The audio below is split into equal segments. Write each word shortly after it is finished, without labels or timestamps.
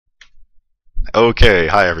Okay,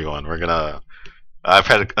 hi everyone.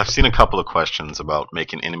 I've seen a couple of questions about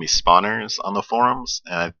making enemy spawners on the forums,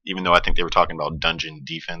 and even though I think they were talking about dungeon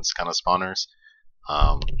defense kind of spawners,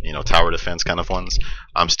 tower defense kind of ones,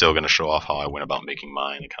 I'm still gonna show off how I went about making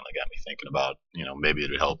mine. It kind of got me thinking about, maybe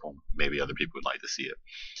it would help them, maybe other people would like to see it.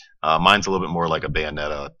 Mine's a little bit more like a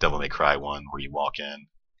Bayonetta, Devil May Cry one, where you walk in.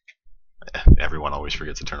 Everyone always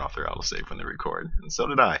forgets to turn off their autosave when they record, and so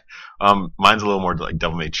did I. Mine's a little more like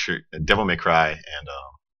Devil May Cry and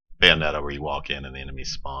Bayonetta, where you walk in and the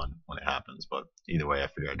enemies spawn when it happens. But either way, I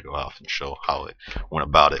figured I'd go off and show how it went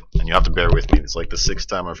about it. And you have to bear with me. It's like the sixth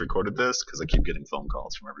time I've recorded this because I keep getting phone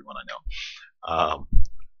calls from everyone I know.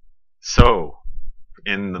 So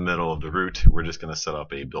in the middle of the route, we're just gonna set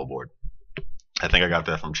up a billboard. I think I got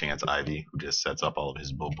that from Chance Ivy, who just sets up all of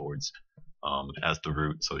his billboards as the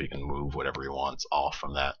route, so he can move whatever he wants off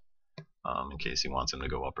from that, in case he wants him to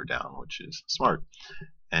go up or down, which is smart.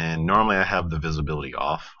 And normally I have the visibility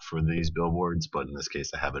off for these billboards, but in this case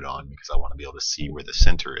I have it on because I want to be able to see where the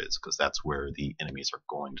center is, because that's where the enemies are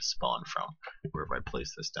going to spawn from, wherever I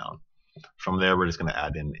place this down. From there, we're just going to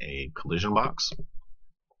add in a collision box,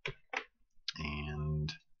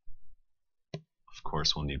 and of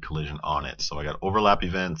course we'll need collision on it. So I got overlap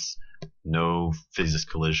events, no physics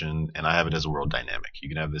collision, and I have it as a world dynamic. You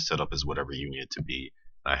can have this set up as whatever you need it to be.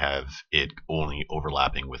 I have it only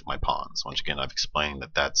overlapping with my pawns. Once again, I've explained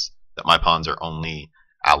that my pawns are only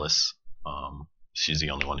Alice. She's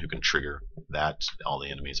the only one who can trigger that. All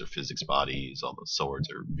the enemies are physics bodies, all the swords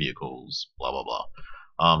are vehicles, blah blah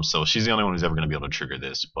blah. So she's the only one who's ever going to be able to trigger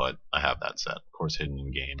this, but I have that set. Of course, hidden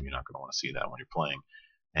in game, you're not going to want to see that when you're playing.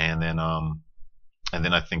 And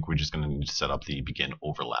then I think we're just going to need to set up the begin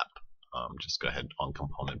overlap. Just go ahead on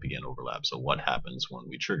component begin overlap. So what happens when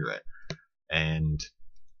we trigger it? And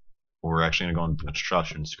we're actually going to go into the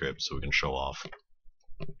construction script so we can show off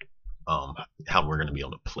how we're going to be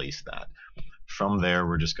able to place that. From there,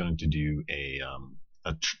 we're just going to do a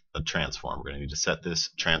transform. We're going to need to set this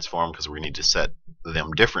transform because we need to set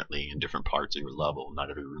them differently in different parts of your level. Not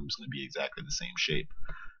every room is going to be exactly the same shape.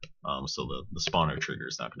 So the spawner trigger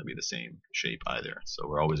is not going to be the same shape either. So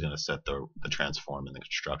we're always going to set the transform in the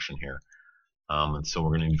construction here. And so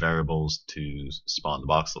we're going to need variables to spawn the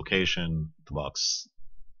box location, the box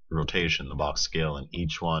rotation, the box scale, and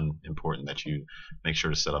each one important that you make sure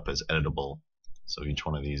to set up as editable. So each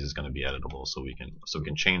one of these is going to be editable, so we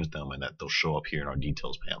can change them, and that they'll show up here in our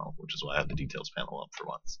details panel, which is why I have the details panel up for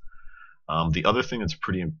once. The other thing that's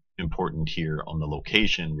pretty important here on the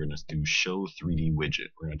location, we're going to do show 3D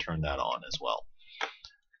widget. We're going to turn that on as well.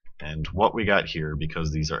 And what we got here,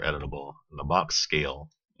 because these are editable, in the box scale,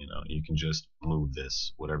 you can just move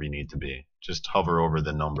this whatever you need to be. Just hover over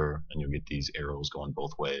the number and you'll get these arrows going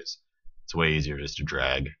both ways. It's way easier just to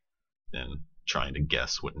drag than trying to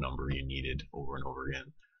guess what number you needed over and over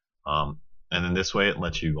again. And then this way it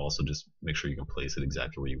lets you also just make sure you can place it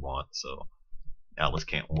exactly where you want, so Alice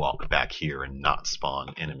can't walk back here and not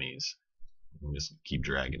spawn enemies. You just keep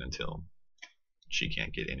dragging until she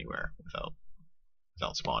can't get anywhere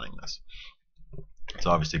without spawning this. It's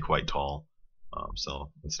obviously quite tall,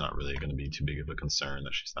 so it's not really going to be too big of a concern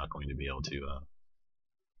that she's not going to be able to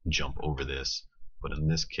jump over this. But in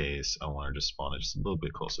this case, I want her to spawn it just a little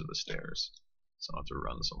bit closer to the stairs, so I don't have to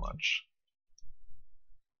run so much.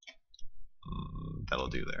 That'll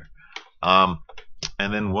do there.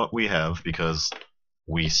 And then what we have, because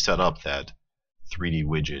we set up that 3D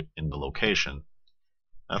widget in the location,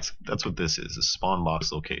 that's what this is, a spawn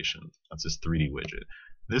box location. That's this 3D widget.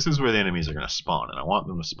 This is where the enemies are going to spawn, and I want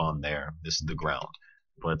them to spawn there. This is the ground.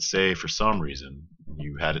 But say for some reason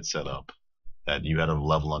you had it set up that you had a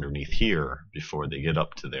level underneath here before they get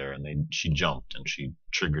up to there, and she jumped and she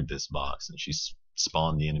triggered this box and she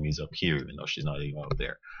spawned the enemies up here even though she's not even up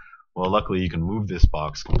there. Well, luckily you can move this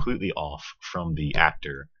box completely off from the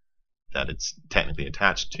actor that it's technically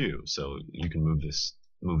attached to, so you can move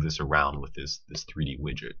this around with this 3D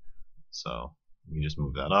widget. So we just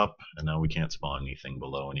move that up, and now we can't spawn anything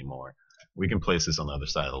below anymore. We can place this on the other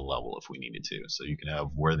side of the level if we needed to, so you can have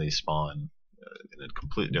where they spawn in a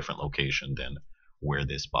completely different location than where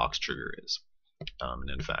this box trigger is. And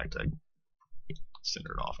in fact, I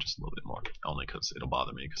center it off just a little bit more, only because it'll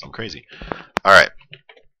bother me because I'm crazy. Alright,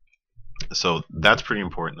 so that's pretty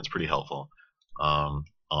important, that's pretty helpful on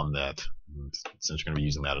that. Since you're going to be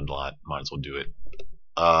using that a lot, might as well do it.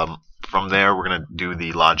 From there, we're going to do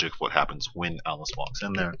the logic, what happens when Alice walks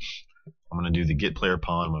in there. I'm going to do the get player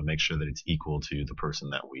pawn. I'm going to make sure that it's equal to the person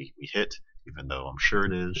that we hit, even though I'm sure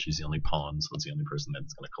it is. She's the only pawn, so it's the only person that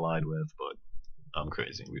it's going to collide with, but I'm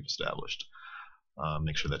crazy, we've established.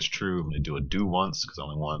 Make sure that's true. I'm going to do a do once, because I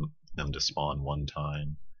only want them to spawn one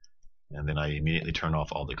time. and then I immediately turn off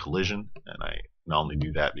all the collision, and I not only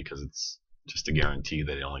do that because it's just to guarantee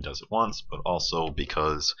that it only does it once, but also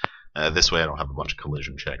because this way I don't have a bunch of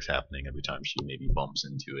collision checks happening every time she maybe bumps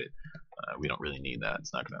into it. We don't really need that.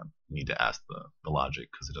 It's not going to need to ask the logic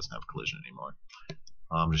because it doesn't have collision anymore.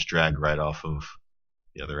 Just drag right off of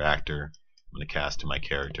the other actor. I'm going to cast to my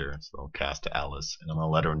character, so I'll cast to Alice, and I'm going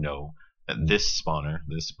to let her know that this spawner,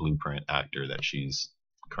 this blueprint actor that she's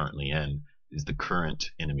currently in, is the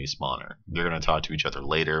current enemy spawner. They're going to talk to each other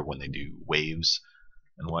later when they do waves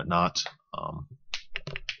and whatnot.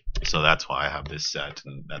 So that's why I have this set,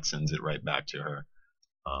 and that sends it right back to her.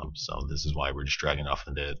 So this is why we're just dragging off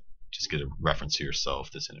the bit. Just get a reference to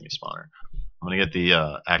yourself, this enemy spawner. I'm going to get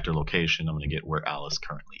the actor location. I'm going to get where Alice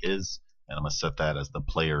currently is, and I'm going to set that as the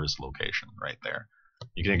player's location right there.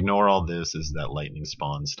 You can ignore all this. This is that lightning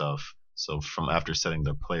spawn stuff. So from after setting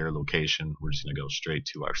the player location, we're just going to go straight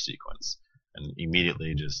to our sequence, and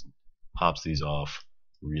immediately just pops these off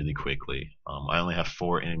really quickly. I only have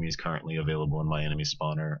 4 enemies currently available in my enemy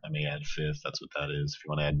spawner. I may add a 5th. That's what that is. If you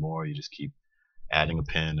want to add more, you just keep adding a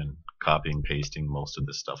pin and copying, pasting most of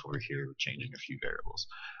this stuff over here, changing a few variables.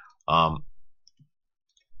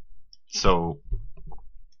 So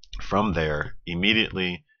from there,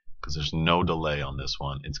 immediately, because there's no delay on this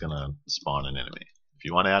one, it's going to spawn an enemy. If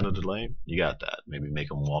you want to add a delay, you got that. Maybe make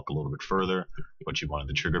them walk a little bit further. What you wanted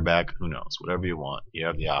the trigger back, who knows? Whatever you want, you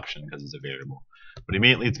have the option because it's a variable. But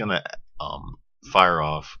immediately it's going to fire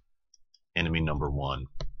off enemy number 1.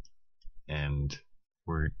 And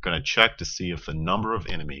we're going to check to see if the number of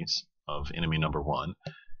enemies of enemy number 1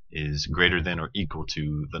 is greater than or equal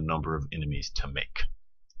to the number of enemies to make.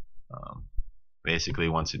 Basically,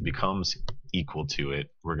 once it becomes equal to it,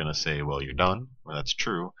 we're going to say, well, you're done, or that's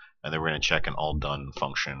true, and then we're going to check an all done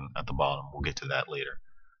function at the bottom. We'll get to that later.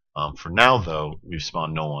 For now, though, we've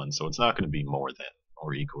spawned no one, so it's not going to be more than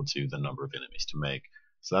or equal to the number of enemies to make.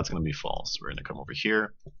 So that's going to be false. We're going to come over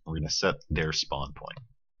here, and we're going to set their spawn point.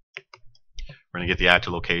 We're going to get the actor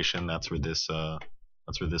location. That's where this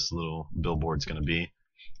little billboard's going to be.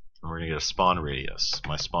 And we're going to get a spawn radius.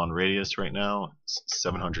 My spawn radius right now is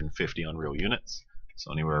 750 Unreal units.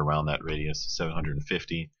 So anywhere around that radius,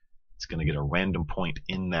 750. It's going to get a random point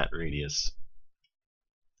in that radius.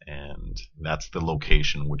 And that's the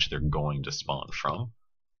location which they're going to spawn from.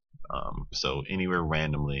 So anywhere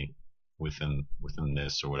randomly within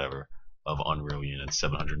this or whatever of Unreal units,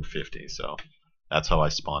 750. So that's how I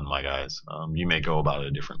spawn my guys. You may go about it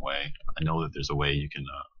a different way. I know that there's a way you can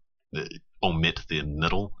omit the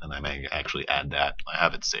middle, and I may actually add that. I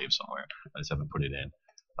have it saved somewhere. I just haven't put it in.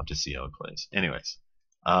 I'll have to see how it plays. Anyways,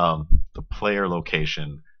 the player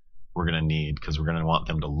location we're going to need, because we're going to want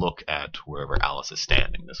them to look at wherever Alice is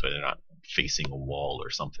standing. This way they're not facing a wall or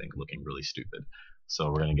something looking really stupid. So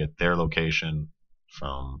we're going to get their location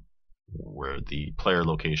from where the player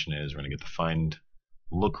location is. We're going to get the find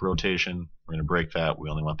look rotation. We're going to break that. We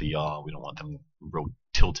only want the yaw. We don't want them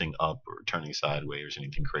tilting up or turning sideways or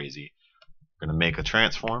anything crazy. We're going to make a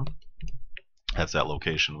transform. That's that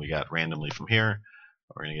location we got randomly from here.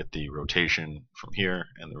 We're going to get the rotation from here,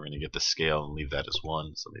 and then we're going to get the scale and leave that as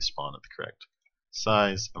 1 so they spawn at the correct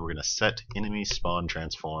size. And we're going to set enemy spawn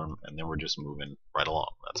transform, and then we're just moving right along.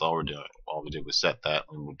 That's all we're doing. All we did was set that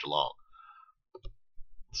and we moved along.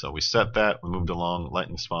 So we set that, we moved along.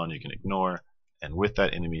 Lightning spawn you can ignore, and with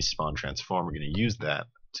that enemy spawn transform we're going to use that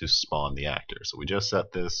to spawn the actor. So we just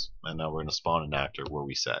set this, and now we're going to spawn an actor where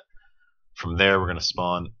we set. From there we're going to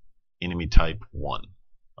spawn enemy type 1.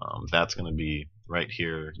 That's going to be right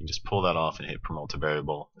here. You just pull that off and hit promote to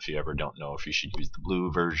variable. If you ever don't know if you should use the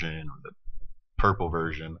blue version or the purple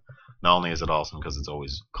version, not only is it awesome because it's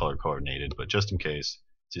always color coordinated, but just in case,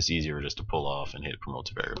 it's just easier just to pull off and hit promote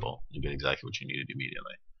to variable. You get exactly what you needed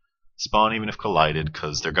immediately. Spawn even if collided,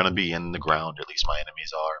 because they're going to be in the ground, at least my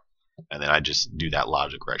enemies are, and then I just do that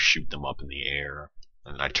logic where I shoot them up in the air,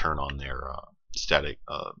 and then I turn on their static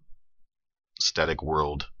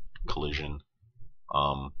world collision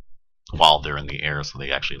while they're in the air, so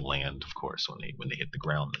they actually land, of course, when they hit the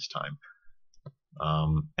ground this time.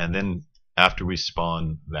 And then after we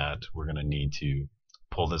spawn that, we're going to need to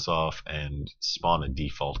pull this off and spawn a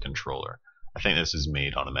default controller. I think this is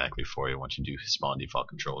made automatically for you once you do spawn default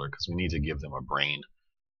controller, because we need to give them a brain.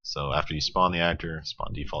 So after you spawn the actor,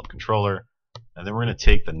 spawn default controller, and then we're going to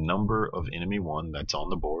take the number of enemy 1 that's on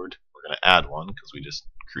the board. We're going to add one because we just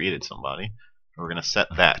created somebody. We're going to set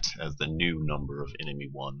that as the new number of enemy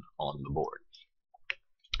 1 on the board.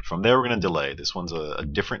 From there we're going to delay. This one's a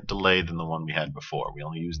different delay than the one we had before. We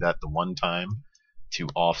only use that the one time to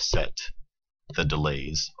offset the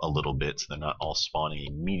delays a little bit so they're not all spawning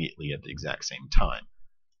immediately at the exact same time.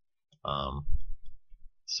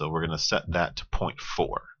 So we're going to set that to 0.4,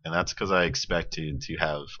 and that's because I expected to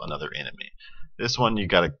have another enemy. This one you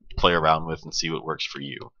got to play around with and see what works for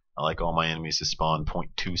you. I like all my enemies to spawn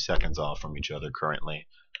 0.2 seconds off from each other currently,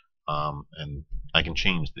 and I can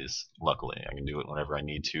change this. Luckily, I can do it whenever I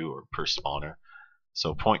need to or per spawner.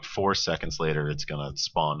 So 0.4 seconds later, it's going to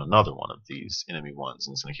spawn another one of these enemy ones,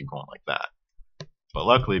 and it's going to keep going like that. But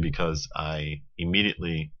luckily, because I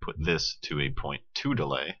immediately put this to a 0.2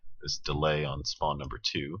 delay, this delay on spawn number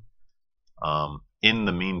 2, in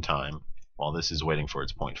the meantime, while this is waiting for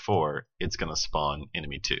its 0.4, it's going to spawn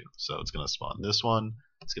enemy 2. So it's going to spawn this one,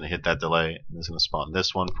 it's going to hit that delay, and it's going to spawn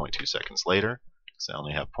this one 0.2 seconds later. So I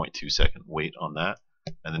only have 0.2 second wait on that.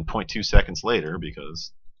 And then 0.2 seconds later,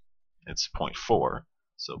 because it's 0.4,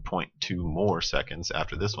 so 0.2 more seconds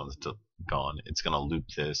after this one's gone, it's going to loop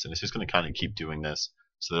this, and it's just going to kind of keep doing this.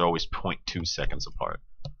 So they're always 0.2 seconds apart.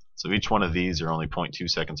 So each one of these are only 0.2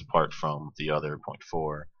 seconds apart from the other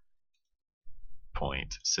 0.4,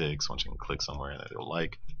 0.6, once you can click somewhere that it'll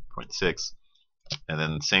like, 0.6. And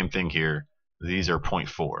then the same thing here, these are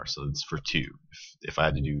 0.4, so it's for 2. If I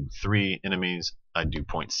had to do 3 enemies, I'd do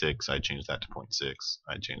 0.6, I'd change that to 0.6,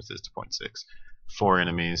 I'd change this to 0.6. 4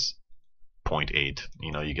 enemies, 0.8,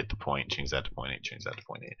 you get the point, change that to 0.8, change that to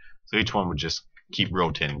 0.8. So each one would just keep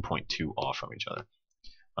rotating 0.2 off from each other.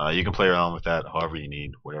 You can play around with that however you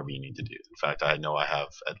need, whatever you need to do. In fact, I know I have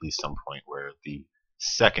at least some point where the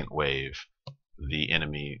second wave, the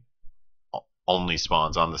enemy only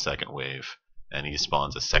spawns on the second wave, and he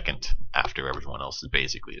spawns a second after everyone else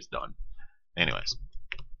is done. Anyways,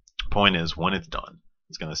 point is, when it's done,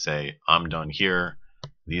 it's going to say, I'm done here.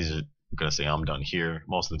 These are going to say, I'm done here.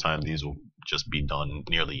 Most of the time, these will just be done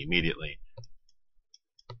nearly immediately.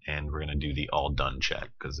 And we're going to do the all done check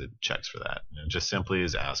because it checks for that. And it just simply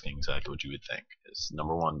is asking exactly what you would think. Is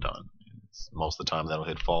number 1 done? Most of the time that'll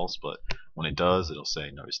hit false, but when it does, it'll say,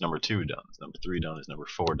 no, is number 2 done? Is number 3 done? Is number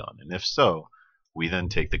 4 done? And if so, we then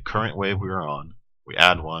take the current wave we are on, we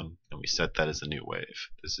add 1, and we set that as the new wave.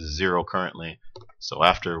 This is 0 currently, so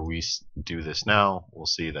after we do this now, we'll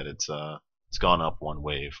see that it's gone up 1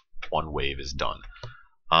 wave. 1 wave is done.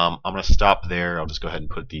 I'm going to stop there. I'll just go ahead and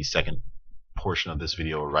put the second portion of this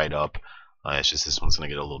video right up. It's just this one's going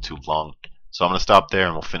to get a little too long. So I'm going to stop there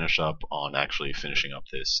and we'll finish up on actually finishing up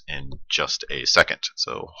this in just a second.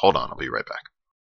 So hold on, I'll be right back.